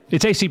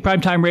It's AC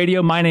Primetime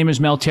Radio. My name is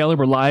Mel Taylor.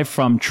 We're live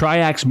from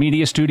Triax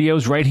Media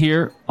Studios right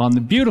here on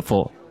the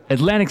beautiful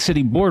Atlantic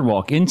City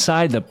Boardwalk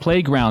inside the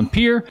Playground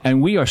Pier.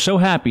 And we are so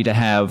happy to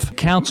have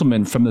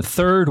Councilman from the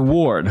 3rd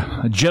Ward,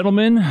 a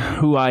gentleman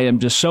who I am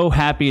just so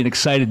happy and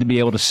excited to be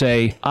able to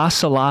say,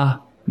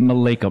 Assalamu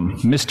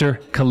alaikum,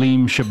 Mr.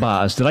 Kaleem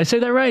Shabazz. Did I say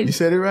that right? You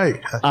said it right.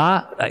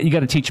 You got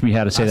to teach me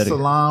how to say that.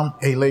 Assalamu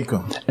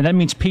alaikum. And that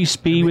means peace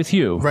be with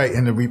you. Right,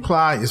 and the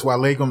reply is wa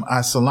alaikum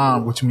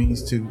assalam, which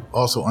means to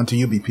also unto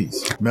you be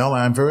peace. Mel,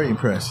 I'm very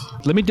impressed.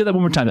 Let me do that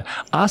one more time.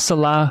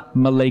 Assalamu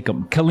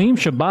alaikum. Kaleem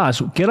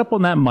Shabazz, get up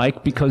on that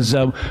mic because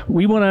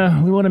we want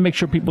to make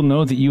sure people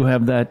know that you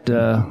have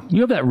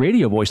that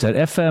radio voice, that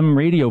FM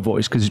radio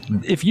voice. Because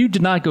if you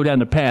did not go down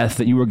the path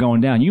that you were going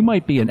down, you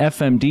might be an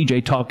FM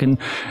DJ talking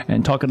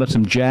up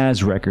some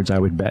jazz records, I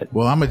would bet.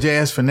 Well, I'm a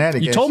jazz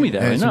fanatic. You told me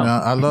that. I know.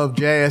 I love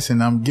jazz,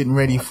 and I'm getting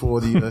ready for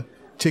the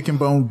Chicken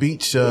Bone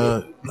Beach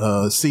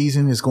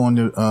season. Is going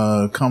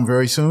to come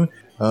very soon.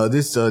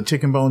 This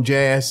Chicken Bone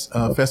Jazz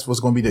Festival is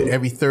going to be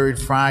every third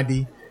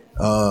Friday,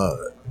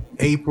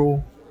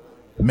 April,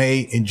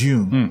 May, and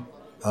June.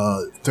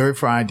 Third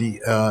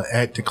Friday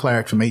at the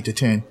Claret from 8 to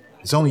 10.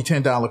 It's only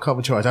 $10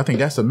 cover charge. I think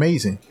that's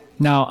amazing.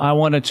 Now, I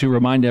wanted to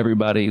remind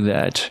everybody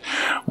that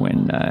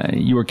when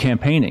you were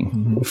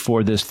campaigning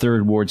for this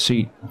 3rd Ward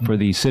seat for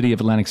the City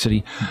of Atlantic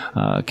City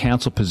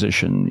council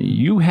position,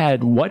 you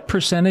had what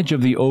percentage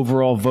of the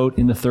overall vote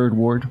in the 3rd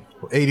Ward?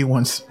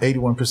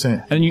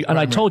 81%. And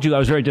I told you I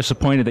was very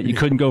disappointed that you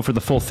couldn't go for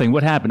the full thing.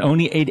 What happened?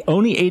 Only 81%,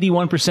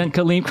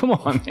 Kaleem? Come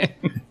on,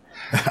 man.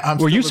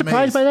 Were you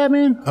surprised by that,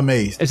 man?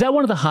 Amazed. Is that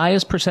one of the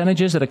highest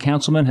percentages that a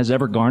councilman has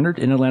ever garnered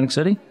in Atlantic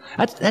City?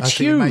 That's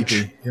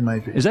huge. It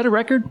might be. Is that a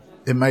record?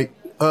 It might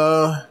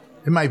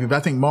be, but I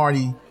think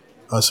Marty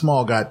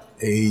Small got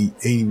a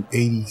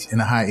 80s in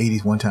the high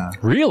 80s one time.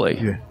 Really?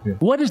 Yeah.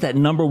 What is that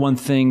number one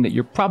thing that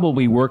you're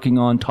probably working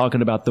on,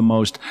 talking about the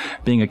most,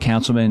 being a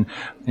councilman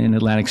in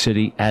Atlantic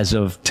City as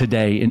of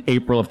today in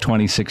April of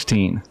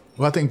 2016?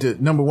 Well, I think the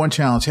number one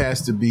challenge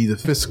has to be the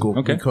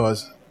fiscal,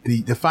 because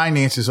the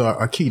finances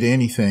are key to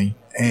anything.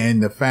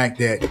 And the fact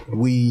that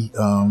we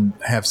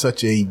have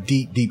such a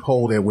deep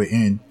hole that we're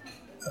in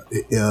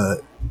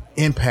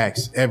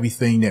impacts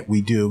everything that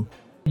we do.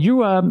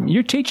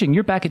 You're teaching.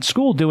 You're back at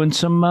school doing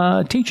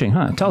some teaching,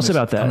 huh? Tell us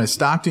about that. I'm at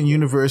Stockton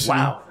University.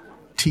 Wow.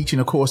 Teaching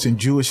a course in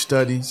Jewish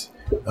studies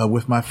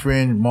with my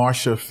friend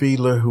Marsha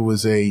Fiedler, who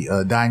is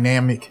a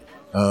dynamic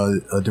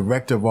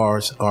director of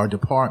our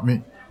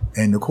department.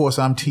 And the course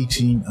I'm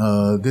teaching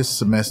this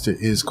semester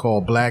is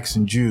called Blacks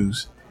and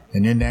Jews.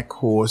 And in that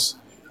course,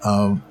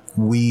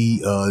 we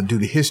do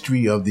the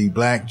history of the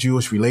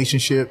Black-Jewish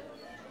relationship.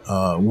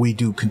 We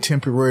do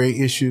contemporary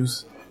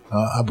issues.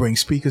 I bring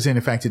speakers in.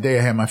 In fact, today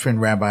I have my friend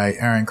Rabbi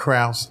Aaron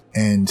Krause,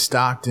 and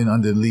Stockton,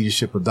 under the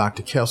leadership of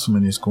Dr.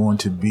 Kesselman, is going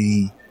to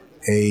be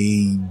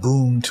a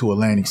boom to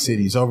Atlantic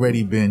City. It's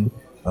already been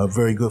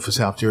very good for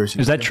South Jersey.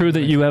 Is that true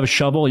that you have a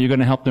shovel? You're going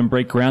to help them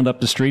break ground up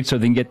the street so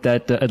they can get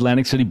that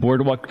Atlantic City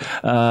Boardwalk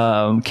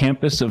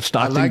campus of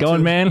Stockton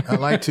going, man? I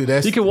like to.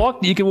 That's, you can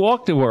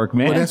walk to work,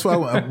 man. Well, that's why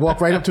I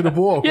walk right up to the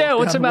boardwalk. Yeah,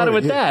 what's the matter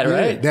with that,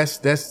 right?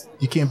 That's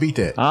you can't beat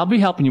that. I'll be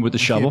helping you with the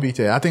shovel. You can't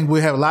beat that. I think we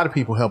have a lot of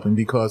people helping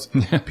because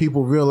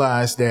people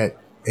realize that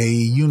a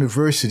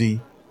university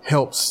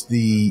helps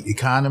the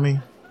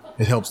economy,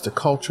 it helps the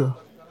culture,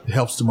 it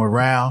helps the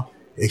morale.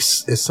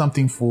 It's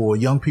something for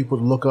young people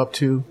to look up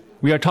to.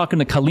 We are talking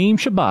to Kaleem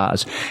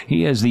Shabazz.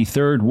 He is the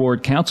 3rd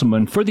Ward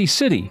councilman for the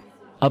City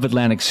of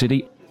Atlantic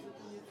City.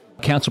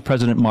 Council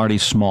President Marty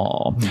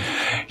Small.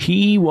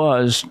 He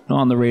was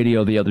on the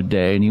radio the other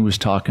day, and he was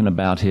talking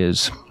about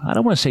his, I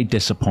don't want to say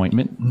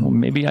disappointment, well,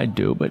 maybe I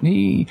do, but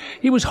he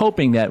was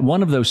hoping that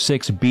one of those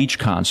 6 beach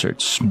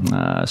concerts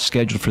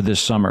scheduled for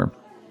this summer,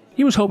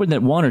 he was hoping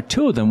that 1 or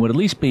 2 of them would at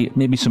least be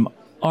maybe some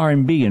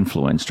R&B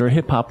influenced or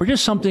hip hop or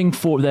just something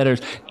for that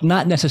is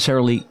not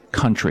necessarily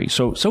country.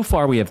 So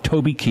far we have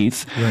Toby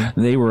Keith. Right.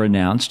 They were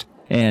announced.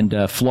 And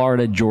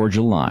Florida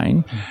Georgia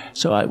Line.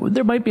 So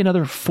there might be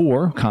another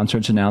 4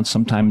 concerts announced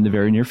sometime in the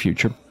very near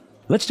future.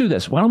 Let's do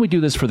this. Why don't we do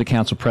this for the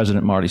council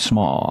president, Marty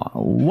Small?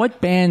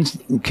 What bands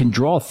can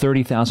draw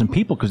 30,000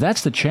 people? Because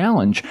that's the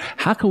challenge.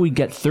 How can we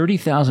get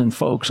 30,000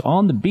 folks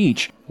on the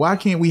beach? Why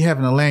can't we have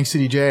an Atlantic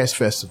City Jazz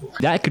Festival?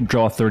 That could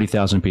draw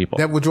 30,000 people.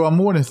 That would draw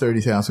more than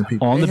 30,000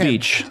 people. On the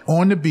beach.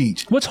 On the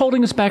beach. What's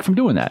holding us back from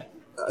doing that?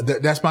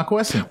 That's my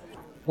question.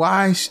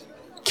 Why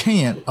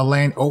can't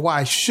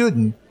why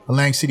shouldn't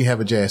Atlantic City have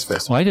a jazz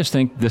festival? Well, I just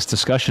think this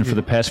discussion for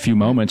the past few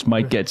moments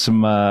might get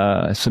some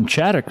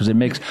chatter because it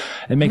makes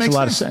a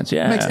lot of sense.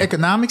 Yeah, it makes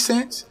economic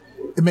sense.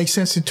 It makes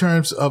sense in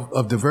terms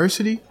of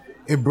diversity.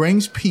 It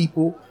brings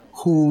people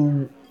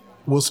who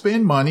will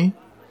spend money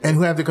and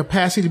who have the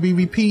capacity to be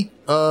repeat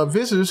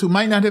visitors who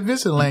might not have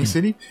visited Atlantic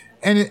City.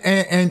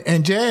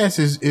 And jazz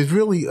is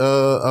really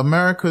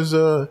America's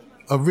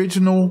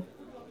original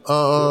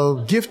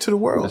gift to the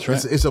world. That's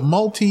right. It's a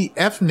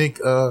multi-ethnic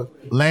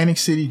Atlantic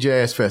City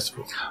Jazz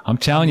Festival. I'm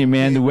telling you,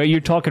 man, the way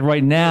you're talking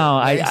right now,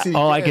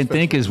 all I can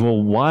think is,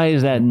 well, why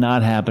is that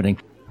not happening?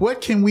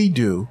 What can we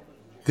do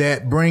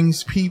that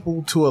brings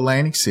people to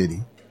Atlantic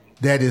City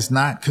that is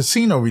not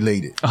casino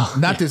related.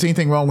 Not there's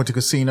anything wrong with the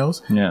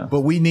casinos,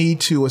 but we need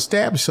to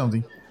establish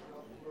something.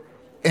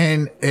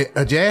 And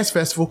a jazz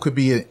festival could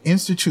be an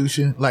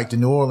institution like the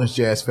New Orleans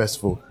Jazz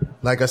Festival,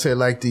 like I said,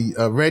 like the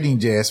Reading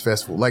Jazz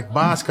Festival, like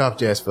Boscov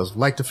Jazz Festival,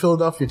 like the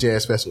Philadelphia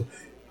Jazz Festival.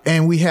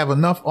 And we have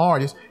enough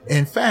artists.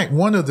 In fact,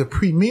 one of the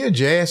premier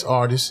jazz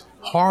artists,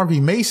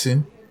 Harvey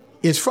Mason,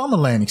 is from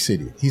Atlantic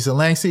City. He's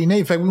Atlantic City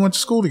native. In fact, we went to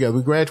school together.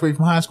 We graduated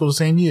from high school the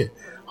same year.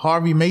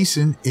 Harvey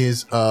Mason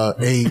is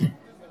a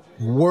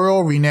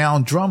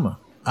world-renowned drummer.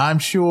 I'm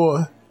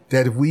sure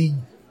that if we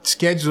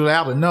schedule it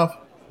out enough,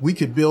 we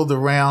could build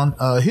around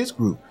his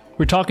group.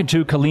 We're talking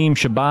to Kaleem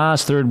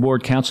Shabazz, 3rd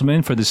Ward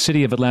Councilman for the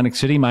City of Atlantic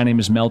City. My name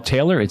is Mel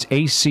Taylor. It's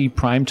AC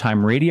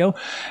Primetime Radio,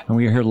 and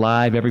we are here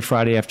live every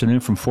Friday afternoon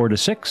from 4 to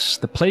 6.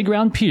 The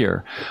Playground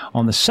Pier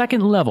on the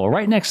 2nd level,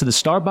 right next to the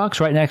Starbucks,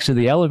 right next to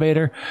the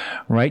elevator,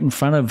 right in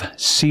front of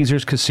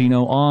Caesars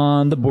Casino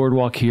on the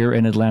boardwalk here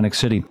in Atlantic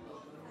City.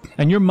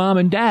 And your mom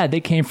and dad, they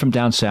came from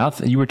down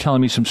south. You were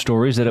telling me some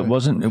stories that it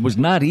was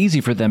not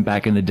easy for them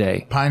back in the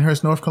day.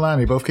 Pinehurst, North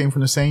Carolina. They both came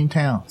from the same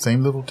town,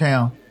 same little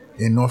town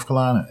in North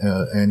Carolina.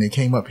 And they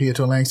came up here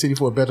to Atlantic City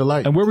for a better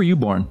life. And where were you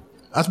born?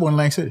 I was born in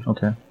Atlantic City.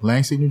 Okay.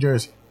 Atlantic City, New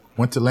Jersey.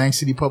 Went to Atlantic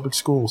City Public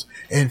Schools.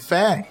 In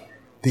fact,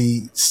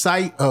 the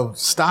site of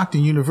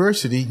Stockton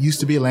University used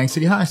to be Atlantic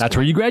City High School. That's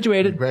where you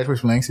graduated. I graduated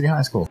from Atlantic City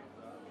High School.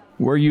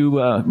 Were you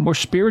more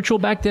spiritual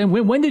back then?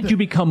 When did you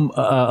become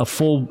a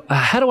full,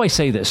 how do I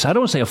say this? I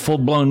don't want to say a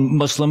full-blown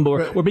Muslim,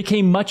 or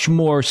became much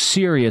more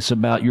serious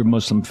about your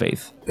Muslim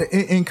faith?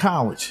 In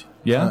college.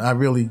 Yeah? I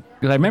really...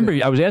 Because I remember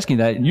I was asking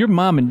that. Your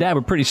mom and dad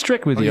were pretty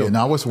strict with you. Yeah,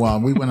 no, I was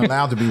wild. We weren't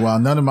allowed to be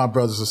wild. None of my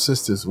brothers or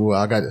sisters were.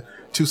 I got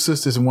 2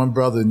 sisters and 1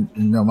 brother. And,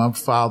 my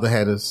father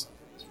had a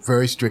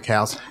very strict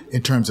house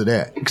in terms of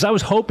that. Because I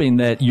was hoping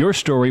that your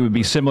story would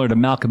be similar to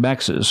Malcolm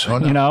X's,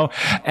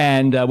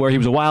 and where he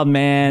was a wild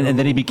man, and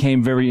then he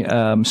became very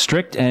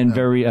strict and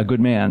very a good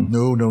man.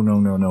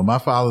 No. My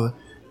father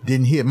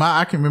didn't hear.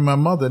 I can remember my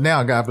mother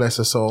now, God bless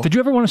her soul. Did you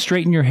ever want to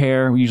straighten your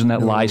hair using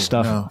that lie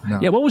stuff? No.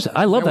 Yeah,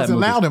 I love that movie. It wasn't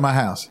allowed in my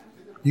house.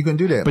 You couldn't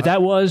do that. But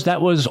that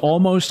was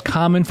almost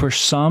common for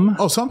some?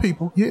 Oh, some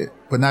people, yeah.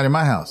 But not in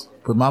my house.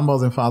 But my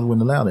mother and father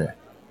wouldn't allow that.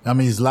 I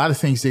mean, there's a lot of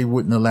things they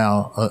wouldn't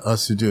allow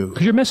us to do.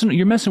 Because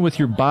you're messing with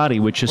your body,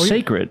 which is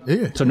sacred.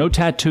 Yeah. So no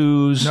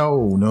tattoos.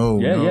 No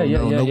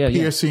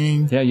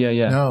piercing.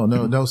 Yeah.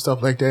 No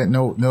stuff like that.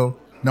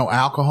 No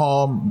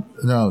alcohol.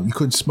 No, you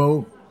couldn't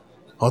smoke.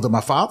 Although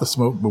my father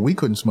smoked, but we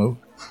couldn't smoke.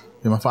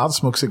 Yeah, my father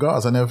smoked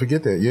cigars. I never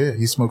forget that. Yeah,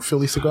 he smoked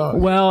Philly cigars.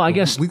 Well, I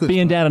guess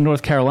being down in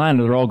North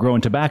Carolina, they're all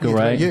growing tobacco,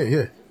 right?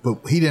 Yeah.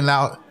 But he didn't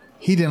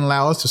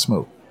allow us to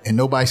smoke, and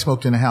nobody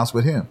smoked in the house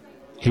with him.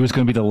 He was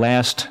going to be the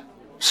last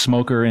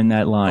smoker in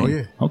that line. Oh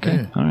yeah. Okay.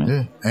 Yeah, all right.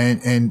 Yeah.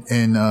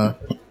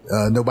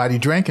 And nobody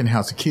drank in the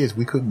house. The kids,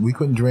 we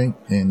couldn't drink,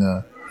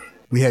 and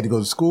we had to go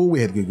to school.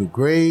 We had to get good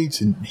grades,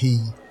 and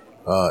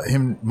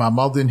my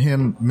mother and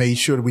him made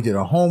sure that we did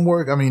our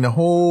homework. I mean, the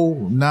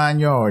whole 9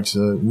 yards.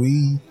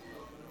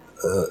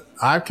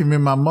 I can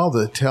remember my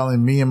mother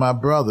telling me and my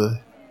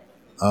brother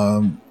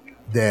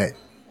that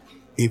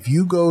if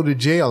you go to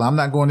jail, I'm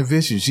not going to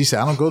visit you. She said,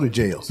 I don't go to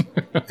jails.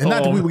 And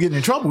not that we were getting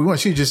in trouble.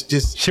 She That's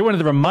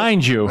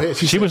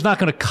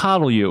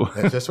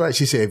right.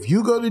 She said, if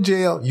you go to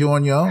jail, you're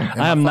on your own.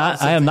 I am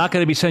not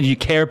going to be sending you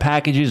care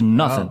packages,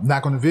 nothing.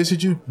 Not going to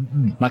visit you.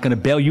 Not going to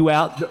bail you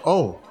out.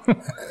 Oh,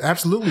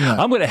 absolutely not.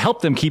 I'm going to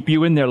help them keep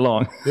you in there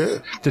long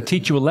to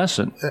teach you a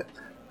lesson.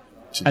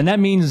 And that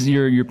means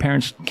your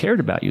parents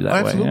cared about you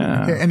that way.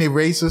 Yeah. And they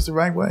raised us the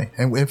right way.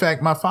 And in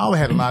fact, my father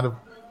had a lot of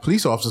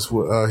police officers,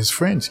 his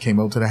friends came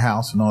over to the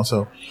house, and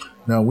also,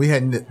 we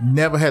had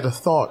never had a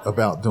thought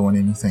about doing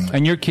anything.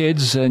 And your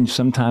kids, and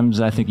sometimes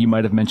I think you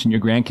might have mentioned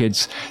your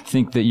grandkids,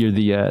 think that you're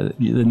the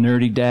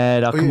nerdy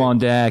dad. Come on,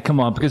 Dad,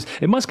 come on, because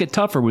it must get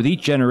tougher with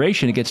each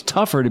generation. It gets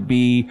tougher to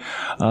be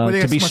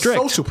strict.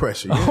 Social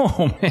pressure. Yeah.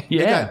 Oh man,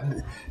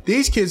 yeah.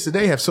 These kids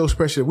today have social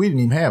pressure that we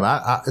didn't even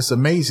have. It's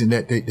amazing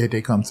that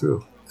they come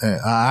through.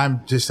 I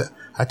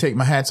take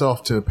my hats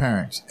off to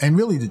parents and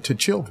really to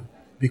children,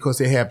 because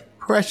they have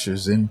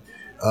pressures and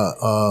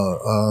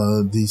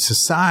the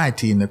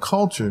society and the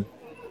culture.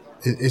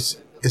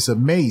 It's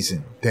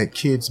amazing that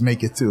kids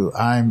make it through.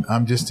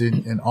 I'm just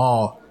in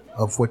awe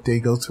of what they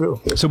go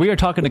through. So we are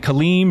talking to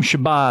Kaleem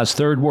Shabazz,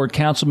 3rd Ward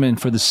Councilman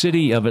for the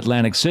City of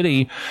Atlantic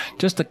City.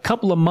 Just a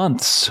couple of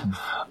months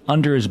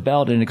under his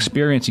belt and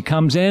experience. He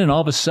comes in and all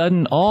of a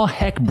sudden all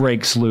heck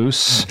breaks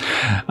loose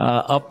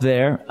up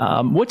there.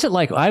 What's it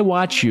like? I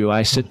watch you.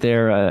 I sit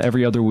there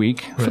every other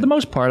week. Right. For the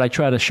most part, I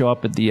try to show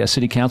up at the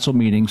city council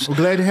meetings. We're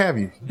glad to have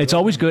you. It's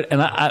always good.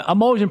 And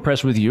I'm always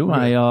impressed with you.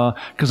 Right.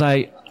 Because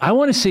I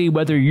want to see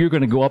whether you're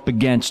going to go up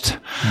against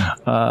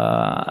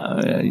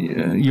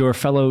your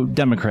fellow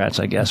Democrats,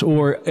 I guess,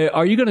 or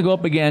are you going to go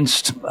up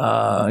against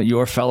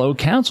your fellow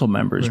council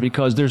members? Right.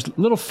 Because there's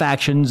little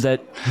factions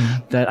that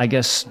I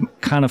guess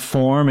kind of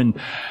form, and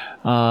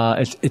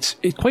it's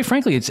quite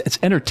frankly it's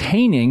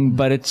entertaining,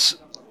 but it's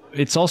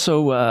it's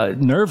also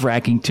nerve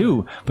wracking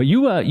too. But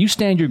you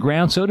stand your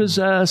ground. So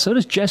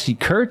does Jesse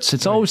Kurtz.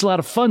 It's always a lot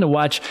of fun to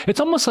watch. It's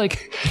almost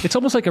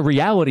like a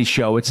reality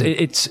show.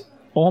 It's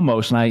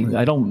almost, and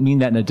I don't mean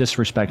that in a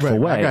disrespectful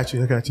way. I got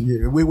you.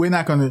 Yeah. We're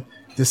not going to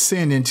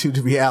descend into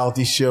the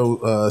reality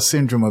show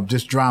syndrome of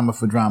just drama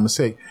for drama's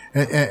sake.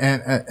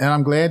 And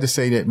I'm glad to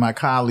say that my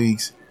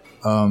colleagues,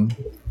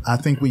 I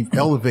think we've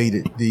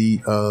elevated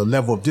the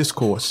level of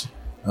discourse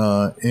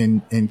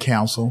in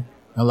council.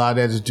 A lot of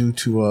that is due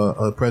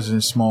to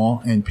President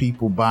Small and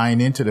people buying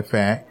into the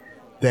fact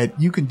that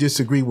you can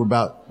disagree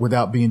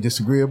without being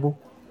disagreeable,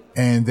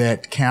 and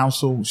that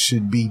council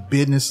should be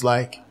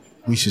businesslike.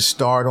 We should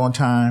start on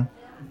time.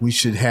 We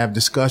should have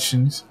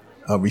discussions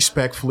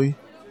respectfully.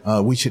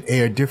 We should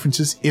air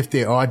differences if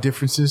there are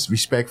differences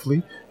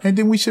respectfully, and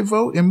then we should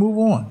vote and move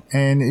on.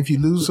 And if you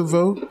lose a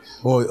vote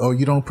or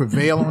you don't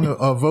prevail on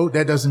a vote,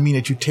 that doesn't mean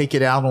that you take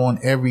it out on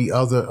every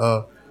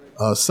other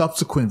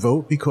subsequent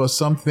vote, because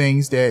some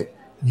things that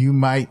you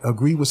might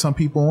agree with some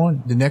people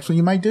on, the next one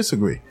you might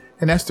disagree.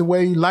 And that's the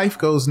way life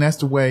goes, and that's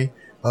the way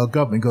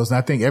government goes. And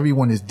I think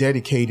everyone is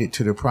dedicated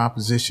to the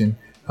proposition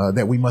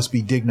that we must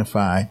be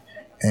dignified,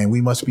 and we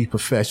must be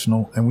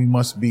professional, and we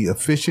must be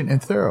efficient and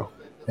thorough.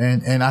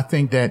 And I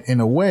think that in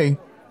a way,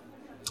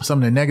 some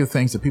of the negative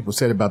things that people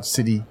said about the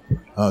city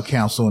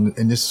council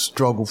and this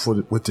struggle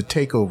with the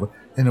takeover,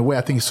 in a way,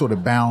 I think it sort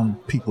of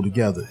bound people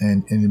together,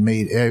 and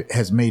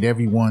has made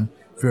everyone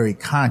very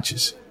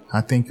conscious. I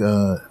think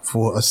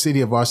for a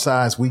city of our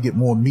size, we get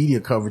more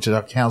media coverage at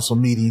our council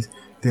meetings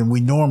than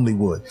we normally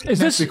would.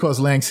 That's because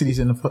Lang City's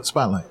in the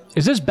spotlight.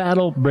 Is this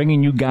battle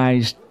bringing you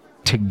guys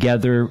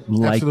together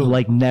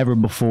like never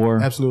before?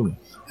 Absolutely.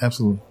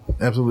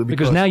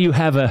 Because now you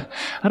have I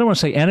don't want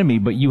to say enemy,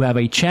 but you have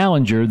a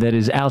challenger that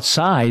is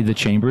outside the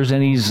chambers,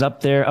 and he's up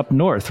there, up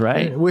north,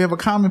 right? We have a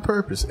common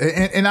purpose.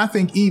 And I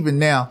think even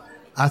now,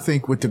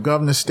 with the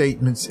governor's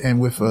statements and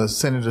with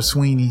Senator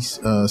Sweeney's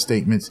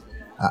statements,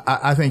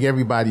 I think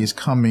everybody is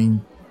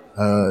coming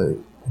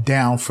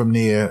down from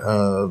their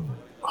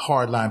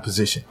hardline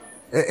position.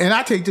 And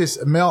I take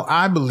this, Mel,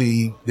 I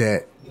believe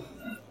that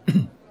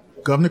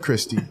Governor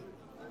Christie,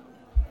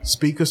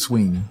 Speaker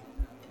Sweeney,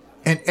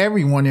 and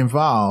everyone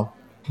involved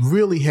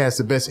really has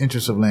the best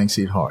interest of Lang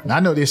City at heart. And I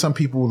know there's some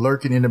people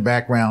lurking in the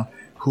background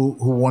who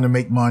want to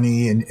make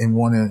money and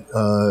want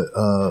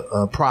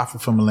to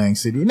profit from Lang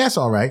City, and that's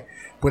all right.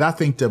 But I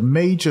think the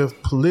major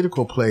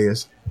political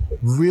players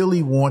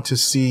really want to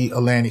see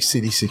Atlantic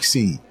City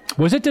succeed.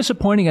 Was it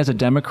disappointing as a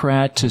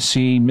Democrat to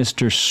see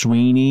Mr.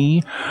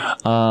 Sweeney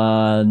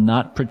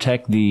not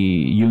protect the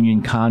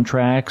union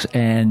contracts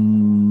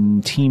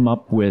and team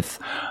up with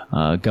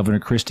Governor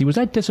Christie? Was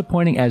that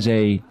disappointing as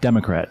a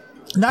Democrat?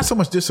 Not so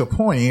much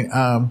disappointing.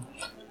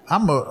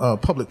 I'm a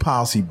public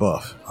policy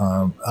buff.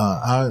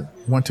 I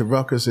went to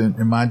Rutgers, and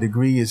my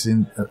degree is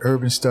in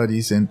urban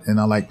studies, and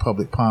I like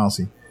public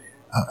policy.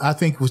 I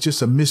think it was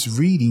just a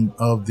misreading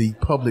of the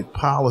public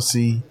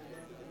policy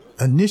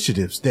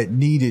initiatives that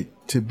needed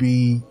to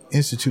be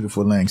instituted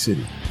for Lang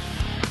City.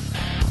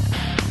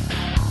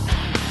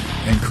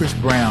 And Chris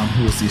Brown,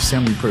 who is the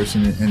assembly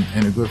person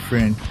and a good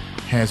friend,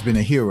 has been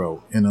a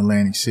hero in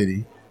Atlantic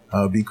City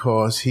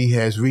because he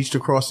has reached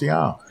across the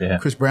aisle. Yeah.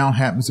 Chris Brown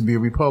happens to be a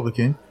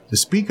Republican. The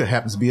speaker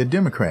happens to be a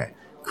Democrat.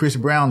 Chris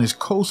Brown is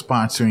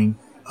co-sponsoring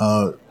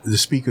the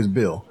speaker's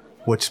bill,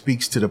 which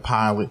speaks to the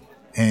pilot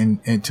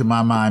and to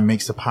my mind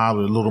makes the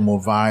pilot a little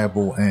more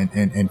viable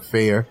and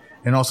fair,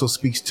 and also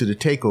speaks to the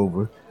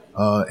takeover.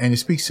 And it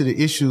speaks to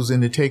the issues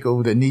in the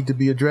takeover that need to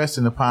be addressed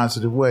in a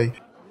positive way.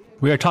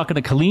 We are talking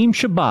to Kaleem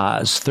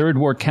Shabazz, 3rd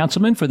Ward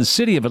Councilman for the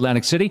city of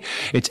Atlantic City.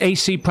 It's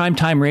AC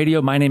Primetime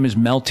Radio. My name is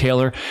Mel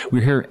Taylor.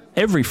 We're here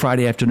every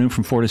Friday afternoon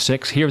from 4 to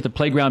 6 here at the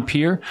Playground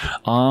Pier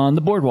on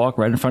the boardwalk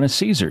right in front of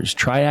Caesars.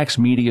 Triax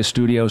Media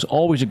Studios,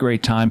 always a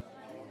great time.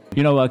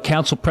 You know,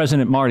 Council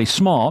President Marty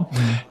Small,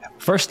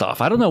 first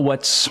off, I don't know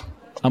what's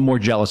I'm more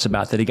jealous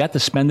about, that he got to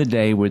spend the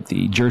day with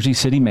the Jersey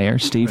City Mayor,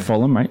 Steve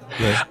Fulham, right?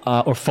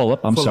 Or Fulop,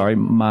 I'm sorry,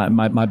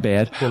 my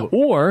bad.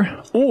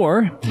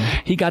 Or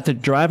he got to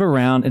drive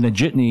around in a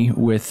jitney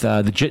with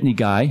the jitney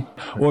guy.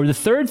 Or the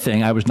third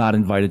thing I was not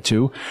invited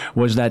to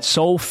was that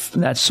soul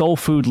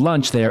food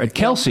lunch there at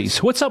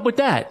Kelsey's. What's up with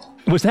that?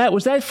 Was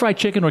that fried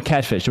chicken or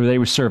catfish? Or they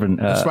were serving?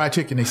 It's fried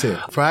chicken, they said.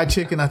 Fried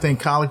chicken, I think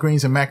collard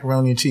greens and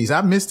macaroni and cheese.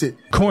 I missed it.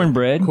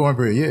 Cornbread,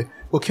 yeah.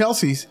 Well,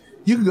 Kelsey's,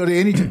 you can go to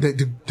any,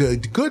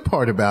 the good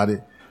part about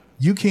it,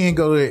 you can't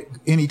go to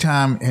any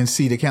time and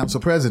see the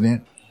council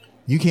president.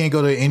 You can't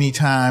go to any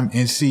time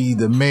and see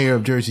the mayor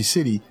of Jersey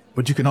City,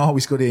 but you can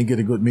always go there and get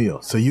a good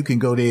meal. So you can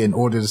go there and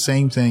order the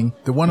same thing.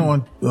 The one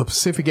on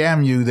Pacific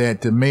Avenue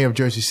that the mayor of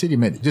Jersey City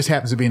met just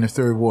happens to be in the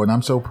 3rd Ward. And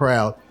I'm so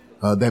proud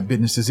that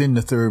business is in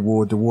the 3rd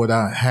Ward, the ward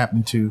I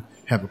happen to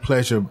have the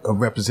pleasure of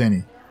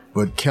representing.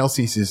 But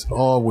Kelsey's is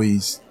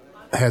always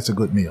has a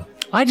good meal.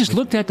 I just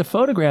looked at the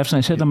photographs and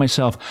I said to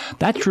myself,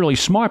 that's really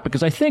smart,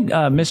 because I think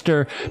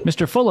Mr.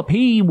 Fulop,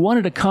 he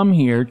wanted to come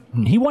here.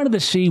 He wanted to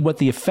see what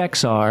the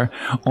effects are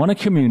on a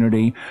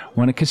community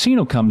when a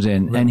casino comes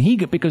in. Right.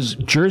 And because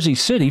Jersey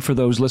City, for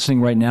those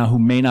listening right now who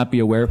may not be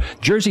aware,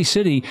 Jersey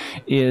City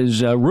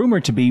is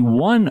rumored to be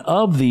one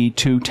of the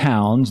 2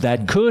 towns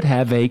that could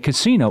have a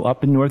casino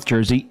up in North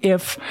Jersey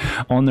if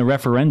on the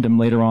referendum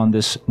later on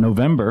this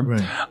November,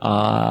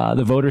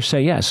 the voters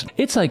say yes.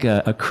 It's like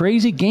a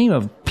crazy game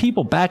of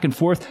people back and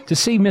forth to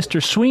see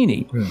Mr.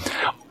 Sweeney,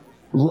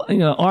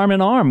 arm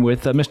in arm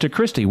with Mr.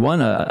 Christie, one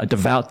a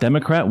devout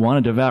Democrat, one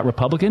a devout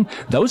Republican.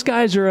 Those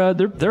guys are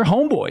they're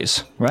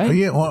homeboys, right? Oh,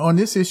 yeah, on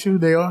this issue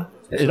they are.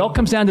 It all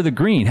comes down to the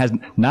green. Has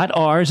not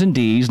R's and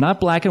D's, not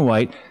black and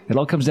white. It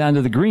all comes down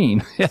to the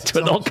green. That's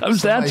what it all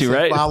comes down to,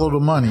 right? Follow the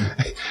money.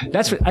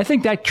 I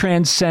think that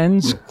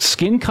transcends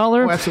skin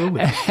color. Oh,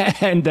 absolutely.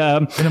 And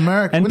in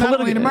America, not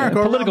only in America,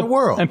 all around the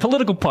world, and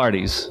political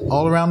parties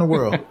all around the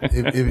world.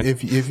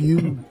 if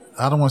you,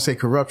 I don't want to say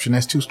corruption.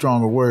 That's too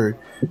strong a word.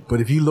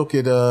 But if you look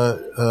at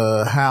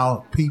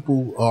how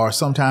people are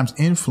sometimes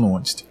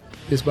influenced,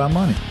 it's by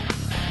money.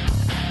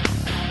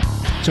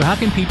 So how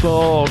can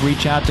people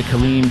reach out to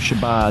Kaleem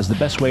Shabazz? The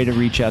best way to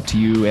reach out to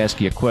you,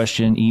 ask you a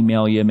question,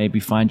 email you, maybe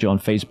find you on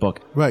Facebook.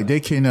 Right. They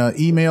can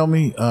email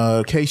me,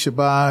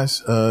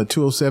 kshabazz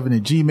 207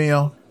 at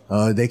Gmail.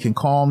 They can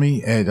call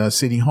me at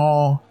City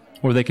Hall.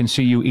 Or they can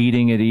see you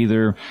eating at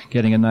either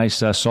getting a nice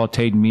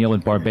sauteed meal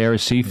at Barbera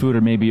Seafood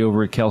or maybe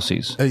over at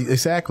Kelsey's.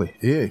 Exactly.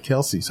 Yeah,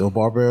 Kelsey's or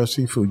Barbera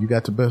Seafood. You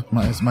got the best.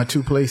 It's my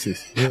 2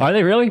 places. Yeah. Are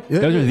they really?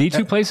 Yeah, those are the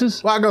 2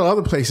 places? Well, I go to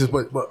other places,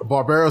 but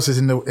Barbera's is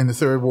in the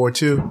 3rd Ward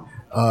too.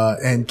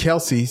 And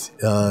Kelsey's,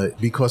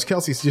 because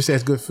Kelsey's just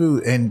has good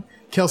food, and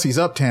Kelsey's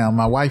Uptown.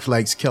 My wife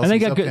likes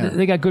Kelsey's Uptown.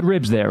 They got good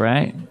ribs there,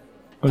 right?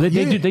 Or they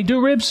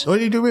do ribs? Oh,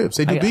 they do ribs.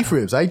 They do beef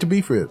ribs. I eat the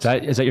beef ribs.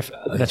 Is that your?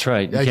 That's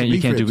right.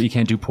 You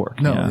can't do pork.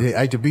 No,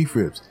 I eat the beef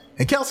ribs.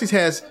 And Kelsey's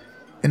has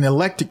an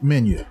eclectic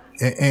menu,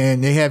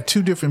 and they have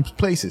 2 different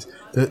places.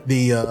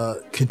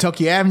 The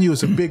Kentucky Avenue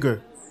is a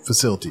bigger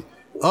facility.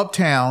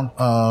 Uptown,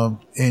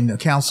 in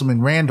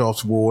Councilman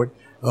Randolph's ward,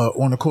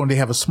 on the corner, they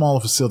have a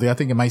smaller facility. I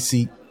think it might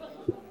seat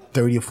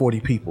 30 or 40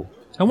 people.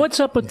 And what's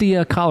up with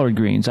the collard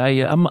greens?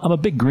 I'm a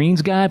big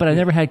greens guy, but I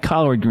never had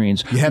collard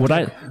greens. Would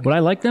I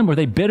like them? Were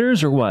they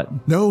bitters or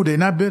what? No, they're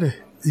not bitter.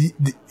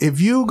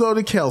 If you go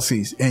to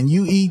Kelsey's and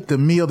you eat the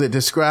meal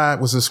that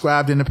was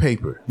described in the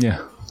paper,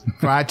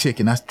 fried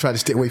chicken. I try to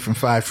stay away from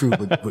fried fruit,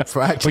 but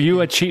fried chicken. Were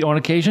you a cheat on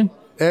occasion?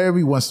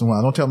 Every once in a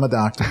while. Don't tell my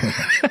doctor.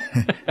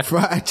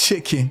 Fried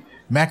chicken,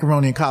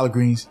 macaroni, and collard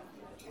greens.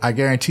 I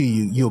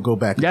guarantee you'll go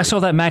back. Yeah, I saw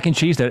that mac and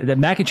cheese. That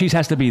mac and cheese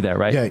has to be there,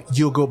 right? Yeah,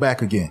 you'll go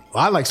back again.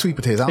 I like sweet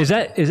potatoes. Is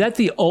that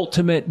the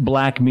ultimate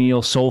black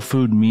meal, soul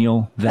food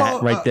meal?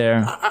 Right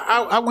there.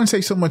 I wouldn't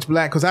say so much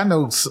black, because I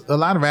know a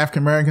lot of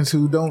African Americans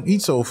who don't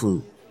eat soul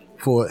food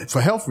for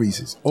health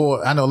reasons.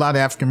 Or I know a lot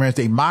of African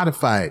Americans, they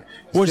modify it.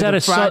 Or is that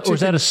a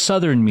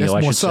southern meal?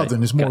 That's more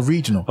southern. It's more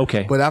regional.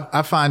 Okay. But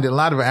I find that a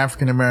lot of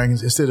African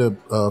Americans, instead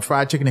of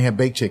fried chicken, they have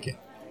baked chicken.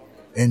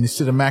 And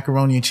instead of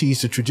macaroni and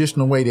cheese, the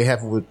traditional way, they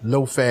have it with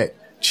low-fat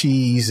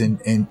cheese and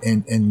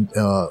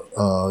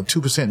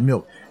 2%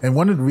 milk. And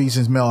one of the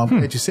reasons, Mel, I'm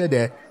glad you said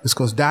that, is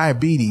because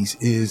diabetes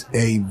is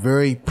a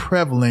very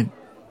prevalent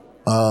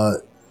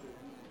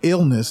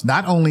illness,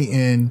 not only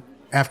in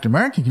African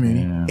American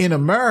community, in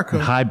America.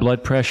 And high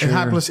blood pressure.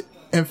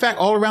 In fact,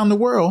 all around the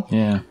world,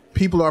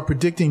 people are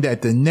predicting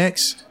that the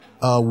next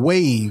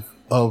wave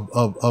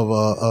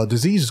of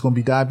disease is going to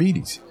be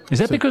diabetes. Is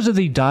that because of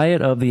the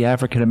diet of the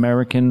African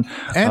American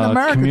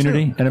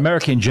community too. And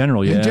America in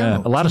general? Yeah, in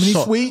general. A lot of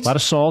salt, sweets, a lot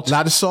of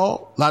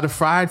salt, a lot of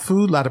fried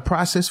food, a lot of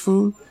processed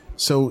food.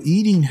 So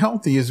eating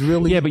healthy is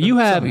really but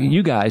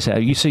you guys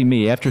have. You see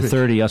me after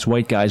 30, us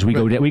white guys, we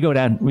go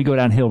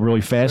downhill really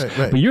fast.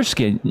 Right. But your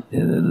skin,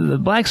 the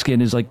black skin,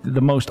 is like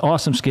the most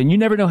awesome skin. You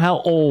never know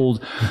how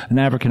old an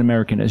African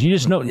American is. You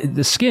just know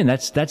the skin.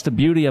 That's the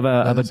beauty of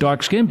a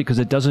dark skin, because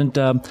it doesn't.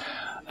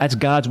 That's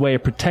God's way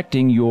of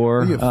protecting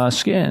your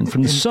skin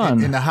from the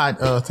sun. And the hot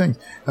things.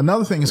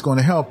 Another thing is going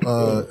to help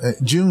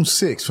June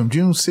 6th, from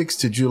June 6th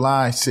to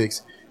July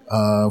 6th,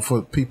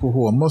 for people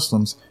who are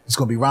Muslims, it's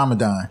going to be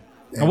Ramadan.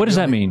 And what does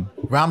that mean?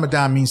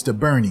 Ramadan means the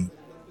burning.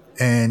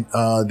 And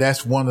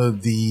that's one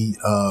of the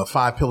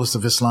 5 pillars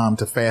of Islam,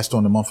 to fast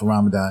on the month of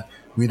Ramadan.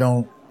 We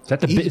don't. Is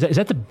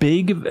that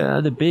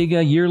the big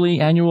yearly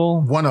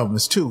annual? One of them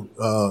is 2.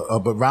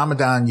 But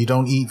Ramadan, you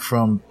don't eat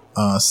from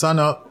sun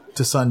up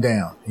to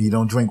sundown. You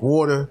don't drink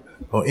water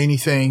or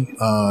anything.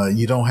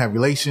 You don't have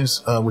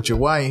relations with your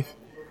wife,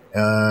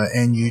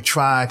 and you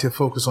try to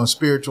focus on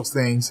spiritual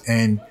things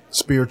and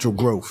spiritual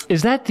growth.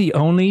 Is that the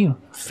only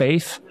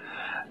faith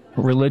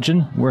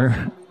religion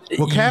where?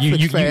 Well,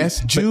 Catholics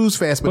fast, Jews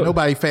fast, but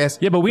nobody fasts.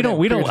 Yeah, but we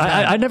don't.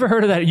 I never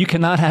heard of that. You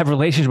cannot have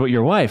relations with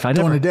your wife.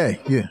 During the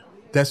day, yeah.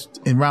 That's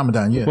in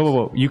Ramadan, yeah.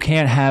 Whoa. You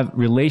can't have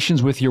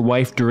relations with your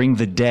wife during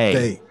the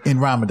day. In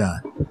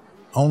Ramadan.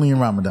 Only in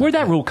Ramadan. Where'd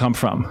that rule come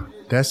from?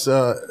 That's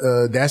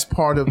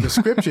part of the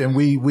scripture, and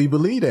we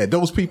believe that.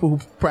 Those people who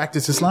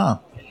practice Islam.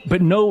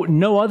 But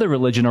no other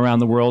religion around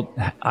the world.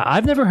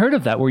 I've never heard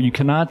of that where you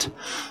cannot.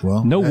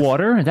 Well, no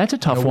water. That's a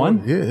tough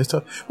one. Yeah, it's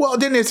tough. Well,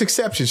 then there's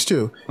exceptions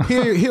too.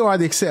 Here are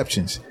the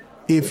exceptions.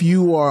 If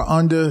you are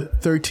under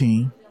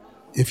 13,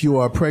 if you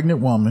are a pregnant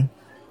woman,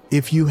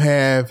 if you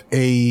have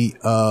a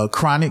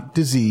chronic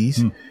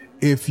disease,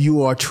 if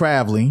you are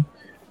traveling,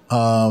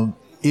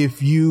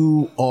 if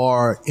you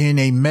are in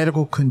a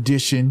medical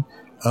condition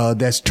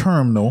that's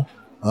terminal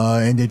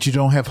and that you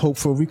don't have hope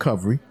for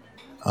recovery,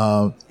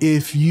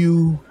 if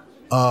you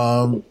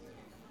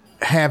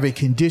have a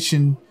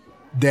condition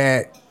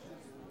that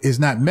is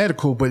not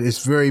medical, but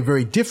it's very,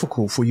 very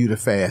difficult for you to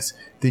fast,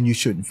 then you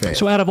shouldn't fast.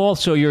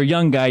 So you're a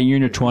young guy, you're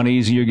in your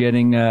 20s, you're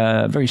getting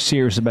very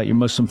serious about your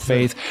Muslim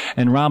faith,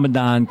 and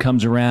Ramadan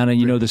comes around, and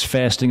you know this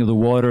fasting of the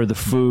water, the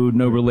food,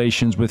 no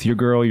relations with your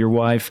girl, your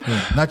wife.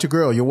 Not your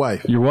girl, your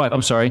wife. Your wife,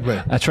 I'm sorry.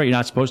 Right. That's right, you're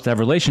not supposed to have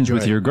relations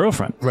with your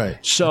girlfriend.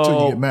 Right. So,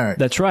 until you get married.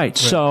 That's right.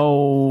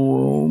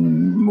 So,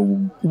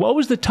 what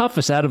was the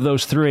toughest out of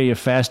those three of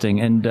fasting,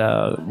 and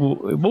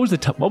what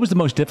was the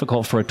most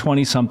difficult for a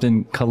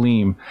 20-something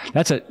Kaleem?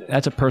 That's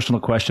a personal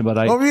question, but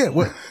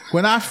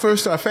when I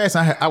first started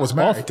fasting, I was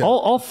married.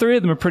 All three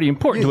of them are pretty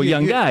important to a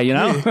young guy, you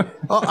know? Yeah.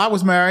 I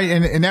was married,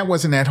 and that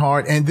wasn't that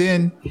hard. And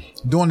then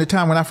during the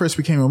time when I first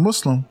became a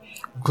Muslim,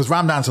 because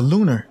Ramadan's a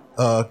lunar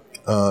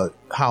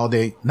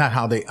holiday, not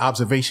holiday,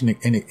 observation,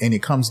 and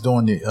it comes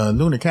during the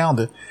lunar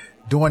calendar.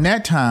 During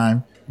that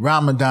time,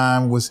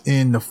 Ramadan was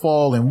in the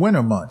fall and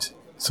winter months.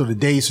 So the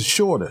days are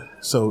shorter.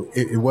 So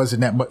it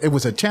wasn't that much. It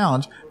was a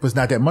challenge, but it's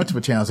not that much of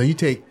a challenge. So you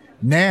take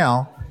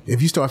now,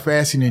 if you start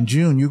fasting in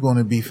June, you're going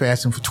to be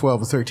fasting for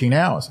 12 or 13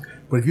 hours.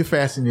 But if you're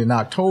fasting in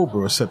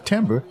October or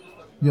September,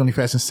 you're only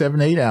fasting 7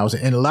 to 8 hours.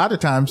 And a lot of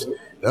times,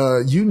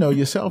 you know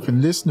yourself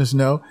and listeners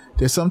know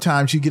that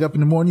sometimes you get up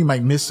in the morning, you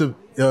might miss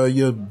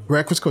your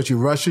breakfast because you're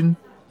rushing.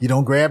 You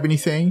don't grab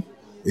anything.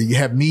 You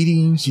have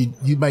meetings.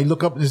 You might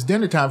look up and it's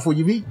dinner time before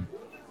you've eaten.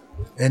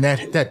 And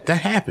that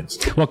happens.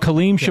 Well,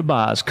 Kaleem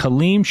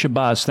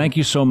Shabazz, thank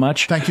you so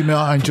much. Thank you, Mel.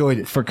 I enjoyed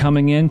it. For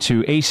coming in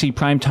to AC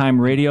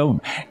Primetime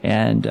Radio.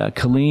 And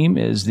Kaleem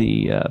is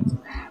the,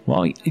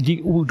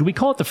 do we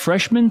call it the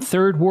freshman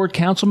third ward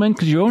councilman?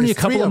 Because you're only There's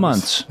a couple of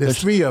months. There's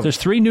three of us. There's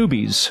three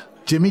newbies.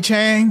 Jimmy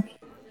Chang,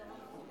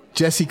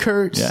 Jesse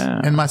Kurtz,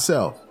 and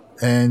myself.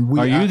 And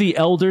are you the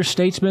elder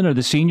statesman or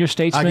the senior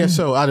statesman? I guess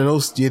so. Out of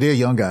those, they're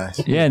young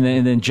guys. Yeah,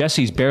 and then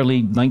Jesse's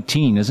barely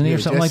 19, isn't he, or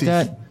something like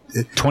that?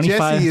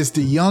 25? Jesse is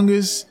the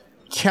youngest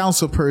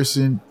council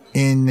person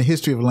in the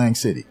history of Atlantic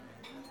City.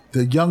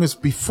 The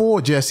youngest before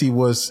Jesse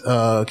was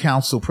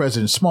council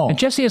president Small. And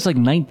Jesse has like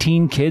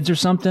 19 kids or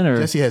something? Or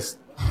Jesse has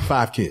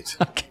 5 kids.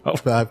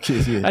 5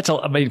 kids, yeah.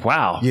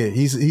 Wow. Yeah,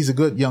 he's a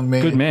good young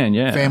man. Good man,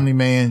 yeah. Family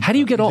man. How do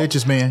you get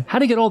religious man. How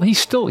do you get all? He's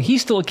still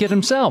a kid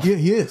himself. Yeah,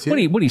 he is.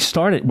 Yeah. What he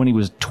started when he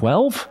was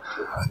 12?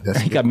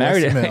 He got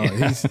married.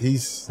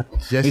 He's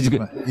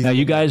good. Now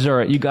you guys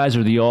are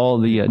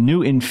the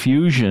new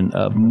infusion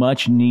of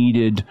much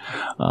needed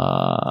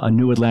a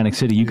new Atlantic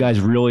City. You guys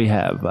really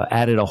have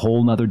added a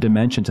whole nother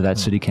dimension to that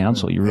city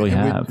council. You really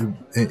have.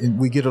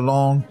 We get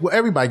along. Well,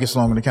 everybody gets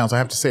along in the council. I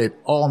have to say it,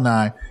 all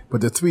 9,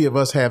 but the 3 of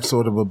us have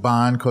sort of a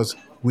bond because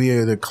we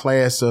are the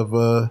class of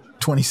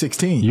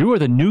 2016. You are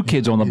the new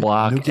kids on the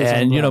block,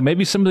 and you know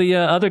maybe some of the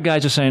other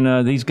guys are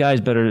saying these guys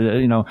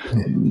better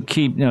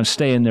keep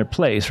stay in their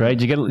place, right?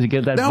 Did you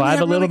get that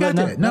vibe a little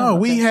bit? No,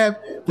 we've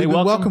been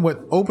welcomed with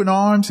open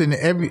arms and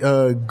every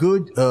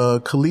good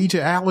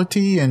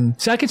collegiality and.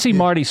 So I can see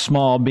Marty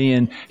Small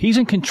he's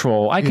in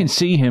control. I can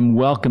see him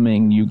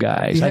welcoming you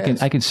guys.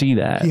 I can see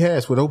that. He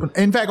has with open.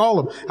 In fact, all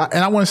of them.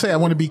 And I want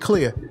to be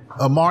clear.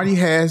 Marty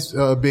has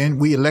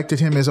we elected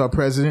him as our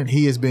president.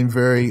 He has been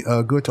very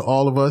good to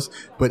all of us,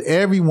 but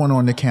everyone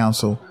on the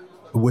council,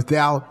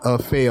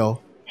 without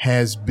fail,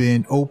 has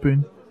been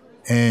open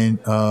and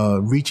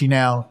reaching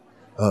out,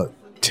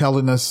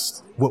 telling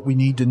us what we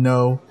need to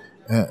know.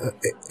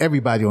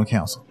 Everybody on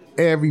council,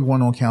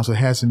 everyone on council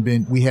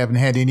we haven't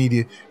had any of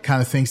the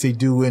kind of things they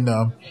do in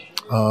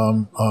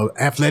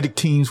athletic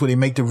teams where they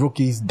make the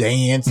rookies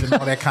dance and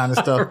all that kind of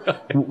stuff.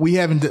 We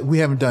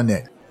haven't done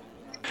that.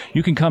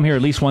 You can come here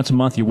at least once a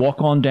month. You walk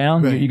on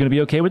down. Right. You're going to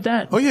be okay with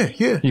that? Oh, yeah.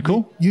 You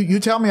cool? You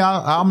tell me,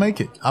 I'll make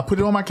it. I'll put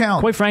it on my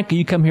calendar. Quite frankly,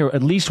 you come here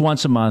at least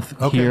once a month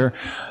here.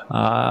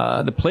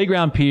 The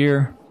Playground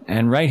Pier,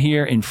 and right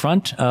here in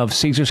front of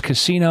Caesars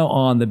Casino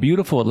on the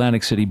beautiful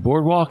Atlantic City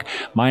Boardwalk.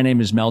 My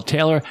name is Mel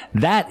Taylor.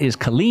 That is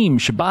Kaleem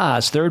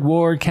Shabazz, 3rd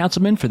Ward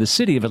Councilman for the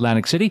city of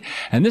Atlantic City.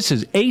 And this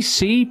is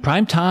AC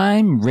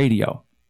Primetime Radio.